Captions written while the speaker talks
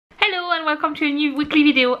everyone, welcome to a new weekly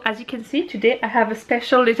video. As you can see, today I have a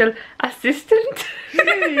special little assistant.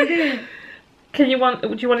 Do you want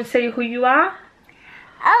to say who you are?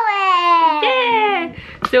 Owen! Yeah!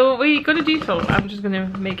 So we're gonna do so. I'm just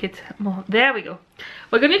gonna make it more. There we go.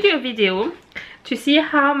 We're gonna do a video to see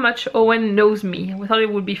how much Owen knows me. We thought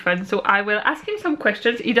it would be fun. So I will ask him some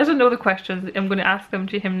questions. He doesn't know the questions. I'm gonna ask them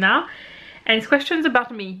to him now. And it's questions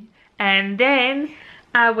about me. And then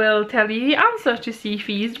I will tell you the answer to see if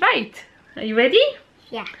he is right. Are you ready?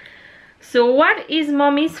 Yeah. So what is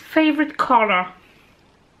Mommy's favorite color?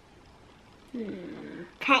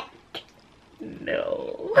 Pink.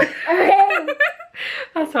 No.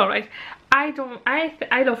 That's alright. I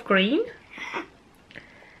love green.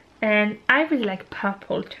 And I really like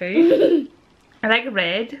purple too. I like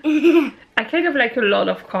red. I kind of like a lot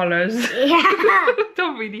of colors. Yeah.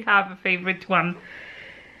 Don't really have a favorite one.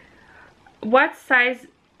 What size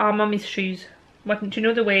are Mommy's shoes? What do you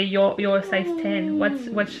know the way you're a size 10?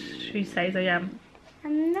 What shoe size I am?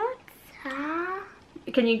 I'm not sure.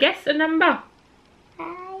 Can you guess a number?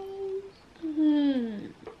 I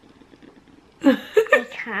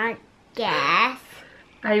can't guess.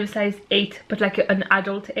 I am size 8, but like an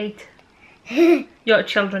adult 8. You're a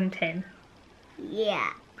children 10.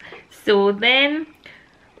 Yeah. So then,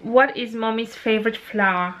 what is Mommy's favorite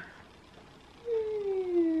flower?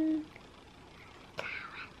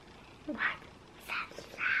 What?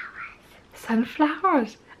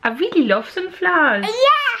 Sunflowers. I really love sunflowers.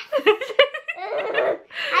 Yes! I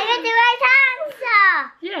got the right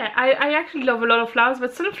answer. Yeah, I actually love a lot of flowers,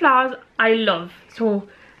 but sunflowers I love. So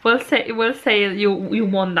we'll say you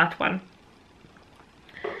won that one.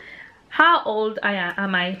 How old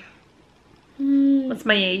am I? What's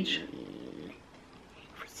my age?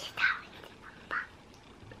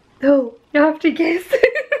 No, you have to guess.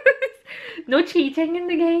 No cheating in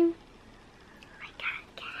the game. I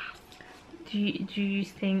can't guess. Do you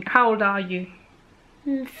think? How old are you?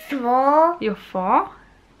 4. You're 4.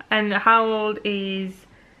 And how old is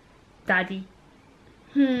Daddy?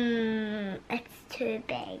 It's too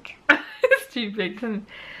big. It's too big.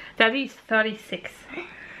 Daddy's 36.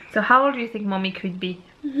 So how old do you think Mommy could be?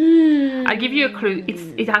 I'll give you a clue.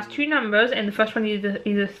 It has 2 numbers, and the first one is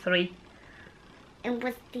a 3. And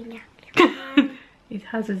what's the next one? It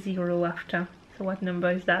has a 0 after. So what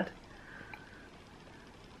number is that?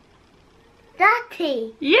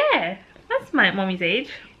 30. Yeah, that's my Mommy's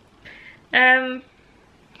age.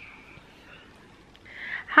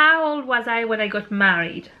 How old was I when I got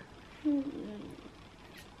married?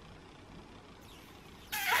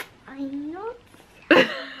 I'm not.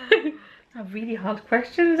 Are really hard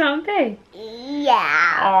questions, aren't they?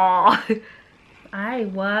 Yeah. Oh,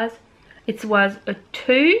 it was a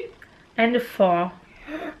 2 and a 4.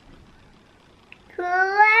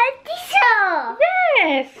 24.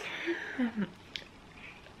 Yes.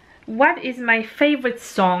 What is my favorite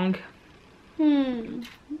song? You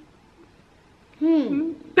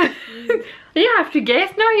have to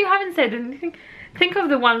guess. No, you haven't said anything. Think of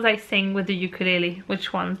the ones I sing with the ukulele.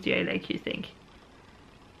 Which ones do I like, you think?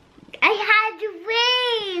 I had a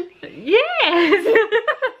dream. Yes.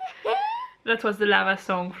 That was the Lava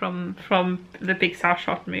song from the Pixar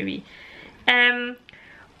short movie.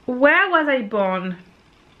 Where was I born?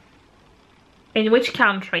 In which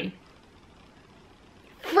country?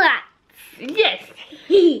 France. Yes.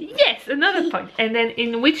 Yes, another point. And then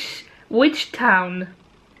in which town?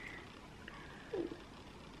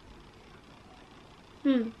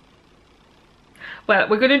 Well,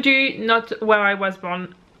 we're gonna do not where I was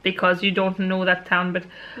born, because you don't know that town, but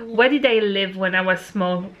where did I live when I was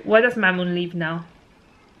small? Where does Mamoun live now?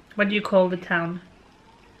 What do you call the town?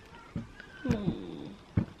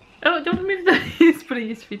 Oh, don't move he's putting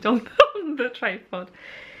his feet on the tripod.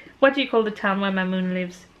 What do you call the town where Mamoun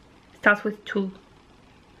lives? Starts with 2.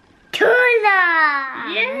 Tula.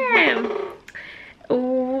 Yeah.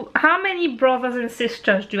 Oh, how many brothers and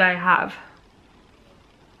sisters do I have?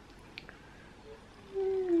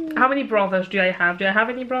 How many brothers do I have? Do I have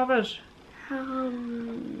any brothers?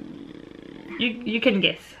 You can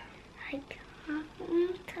guess.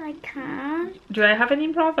 I can't. Do I have any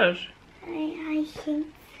brothers? I think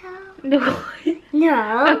so. No.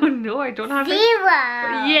 No. Oh no, I don't have 0.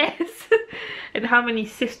 any. Yes. And how many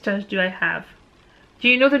sisters do I have? Do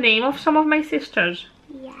you know the name of some of my sisters?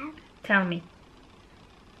 Yeah. Tell me.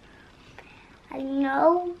 I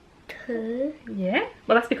know 2. Yeah?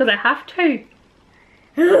 Well, that's because I have 2.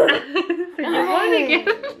 So you won again.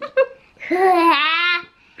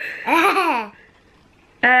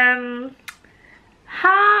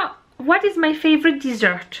 What is my favorite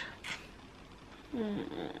dessert?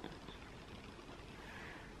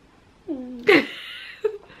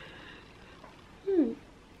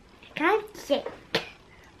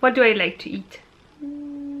 What do I like to eat?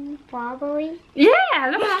 Strawberry. Yeah, I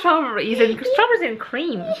love strawberries and cream. Strawberry and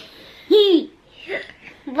cream.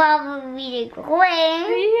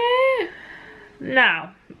 Yeah.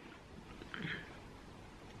 Now,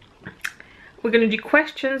 we're going to do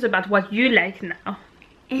questions about what you like now.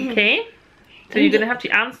 Okay? So you're going to have to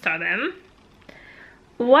answer them.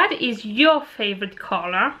 What is your favorite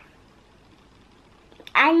color?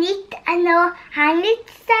 I need to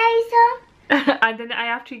say so. And then I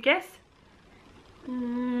have to guess.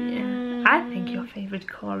 Yeah. I think your favorite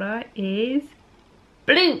color is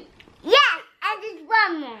blue. Yes, and there's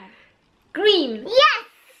one more. Green.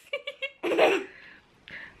 Yes.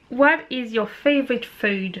 What is your favorite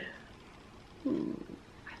food?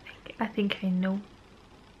 I think I know.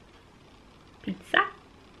 Pizza.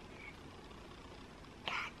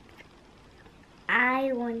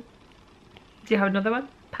 I want. Do you have another one?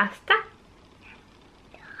 Pasta.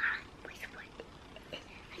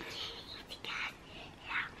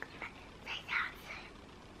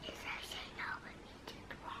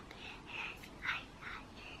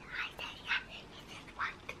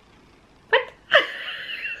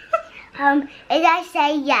 If I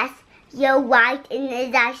say yes, you're right, and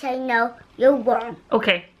if I say no, you're wrong.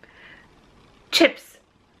 Okay. Chips.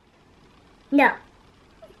 No.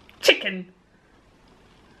 Chicken.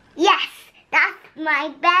 Yes, that's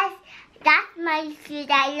my best. That's my food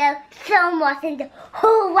I love so much in the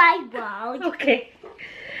whole wide world. Okay.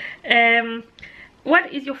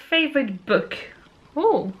 What is your favorite book?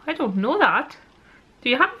 Oh, I don't know that. Do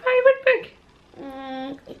you have a favorite book?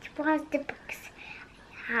 It was the books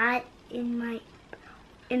I had in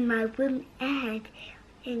my room and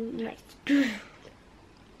in my school.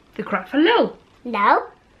 The Gruffalo. No.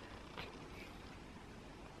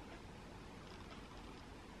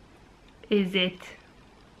 Is it?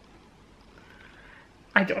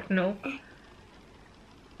 I don't know.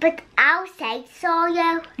 But I'll say so,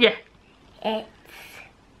 you. Yeah. It's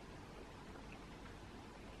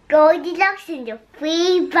Goldilocks and the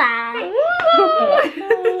Three Bears.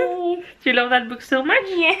 Do you love that book so much?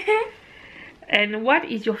 Yeah. And what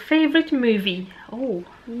is your favorite movie? Oh.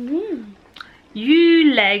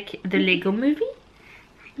 You like the Lego movie?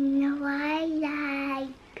 No, I like.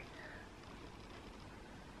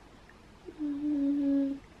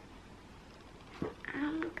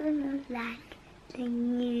 I'm gonna like the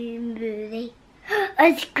new movie.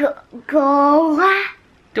 It's Dora.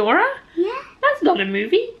 Dora? Yeah. That's not a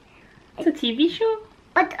movie. It's a TV show.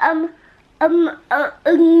 But a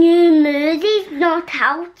new movie's not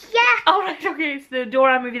out yet. Oh right, okay. It's the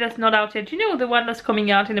Dora movie that's not out yet. You know the one that's coming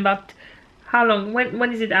out in about how long?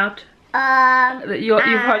 When is it out? You've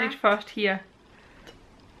heard it first here.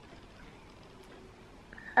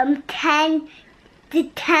 the 10th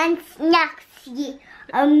next year.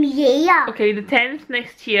 Yeah. Okay, the 10th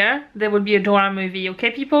next year there will be a Dora movie.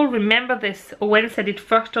 Okay, people, remember this. Owen said it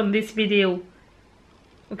first on this video.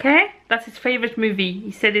 Okay, that's his favorite movie.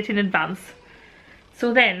 He said it in advance.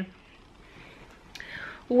 So then,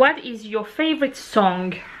 what is your favorite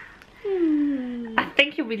song? I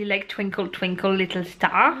think you really like Twinkle Twinkle Little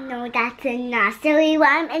Star. No, that's a nursery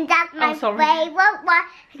one, and that's my favorite one.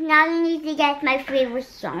 Now you need to get my favorite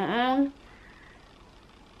song.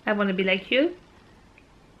 I Want to Be Like You.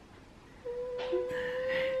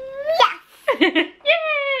 Yes!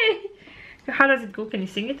 Yay! How does it go? Can you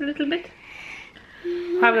sing it a little bit?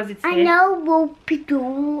 How does it say? I know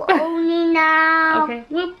whoopie-doo only now. Okay,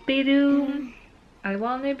 whoopie-doo. I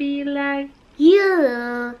wanna be like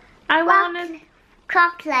You. I wanna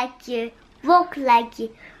Talk like you. Walk like you.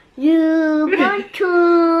 You want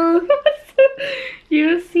to.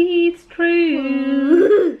 You see it's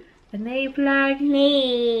true. An ape like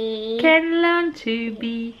Me. can learn to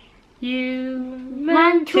be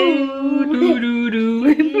human too.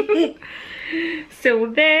 Do. So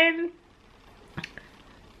then,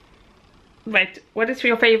 right, what is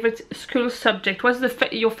your favorite school subject? What's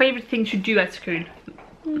your favorite thing to do at school?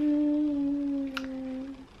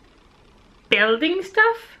 Building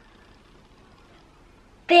stuff?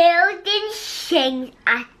 Building things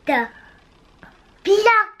at the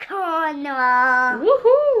block corner.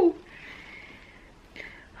 Woohoo!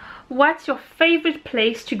 What's your favorite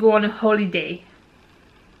place to go on a holiday?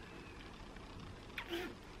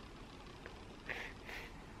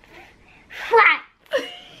 France.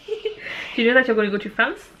 Do you know that you're going to go to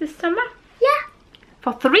France this summer? Yeah.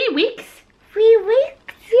 For 3 weeks? 3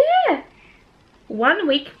 weeks. Yeah. 1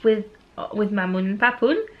 week with Mamoun and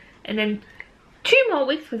Papoun, and then 2 more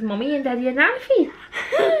weeks with Mommy and Daddy and Alfie.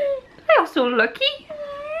 They are so lucky.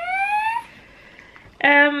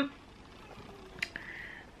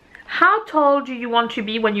 How tall do you want to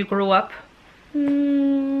be when you grow up?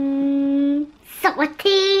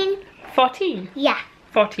 14. 14? Yeah.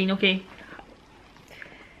 14, okay.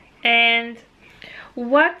 And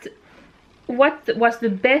what was the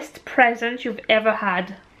best present you've ever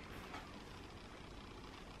had?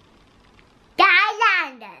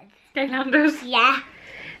 Skylanders. Yeah.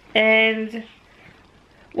 And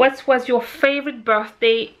what was your favorite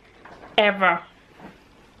birthday ever?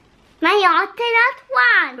 My alternate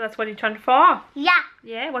one. So that's what you turned 4? Yeah.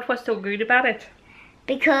 Yeah, what was so good about it?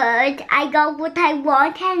 Because I got what I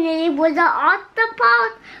wanted and it was an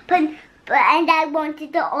octopus. And I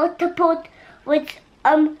wanted the octopus with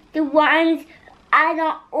the ones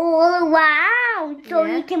are all around. So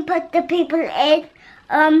Yeah. you can put the people in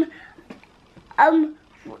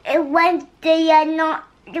when they are not,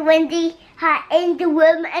 when they are in the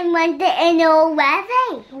room and when they're in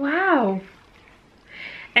already. Wow.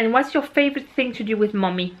 And what's your favorite thing to do with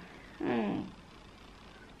mommy? Make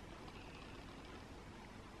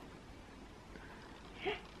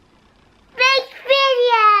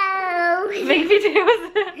videos. Make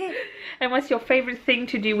videos. And what's your favorite thing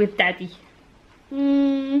to do with daddy?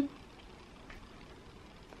 Play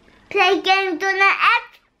games on the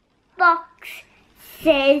Xbox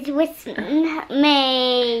with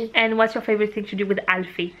me. And what's your favorite thing to do with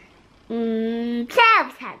Alfie? Play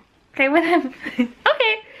With him.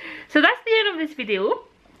 Okay, so that's the end of this video.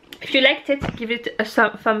 If you liked it, give it a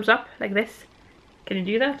thumbs up like this. Can you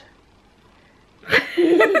do that?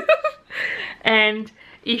 And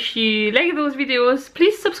if you like those videos,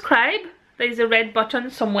 please subscribe. There's a red button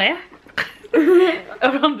somewhere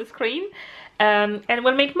around the screen. And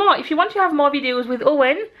we'll make more. If you want to have more videos with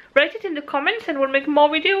Owen, write it in the comments and we'll make more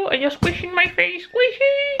video. And you're squishing my face,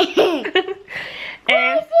 squishy.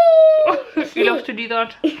 And he loves to do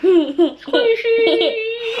that. Squishy.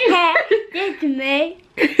 That's me.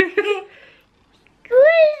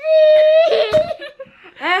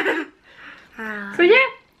 So yeah,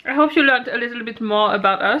 I hope you learned a little bit more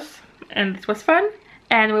about us. And it was fun.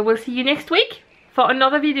 And we will see you next week for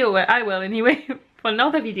another video. Well, I will anyway. For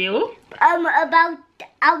another video. About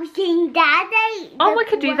Alfie Daddy. Oh, we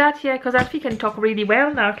could do that, yeah, because Alfie can talk really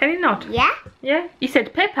well now, can he not? Yeah. Yeah. He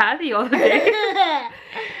said Peppa the other day.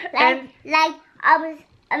 I'm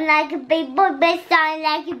like a big boy, but sound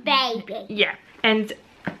like a baby. Yeah. And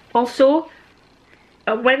also,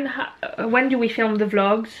 when do we film the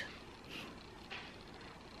vlogs?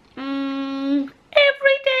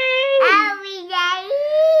 Every day. Every day.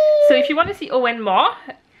 So if you want to see Owen more,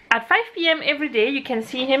 at 5 PM every day you can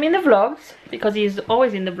see him in the vlogs, because he's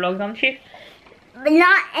always in the vlogs, aren't you? But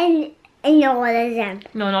not in all of them.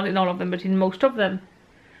 No, not in all of them, but in most of them.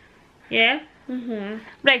 Yeah?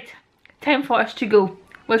 Right, time for us to go.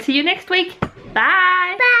 We'll see you next week. Bye!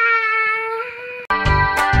 Bye!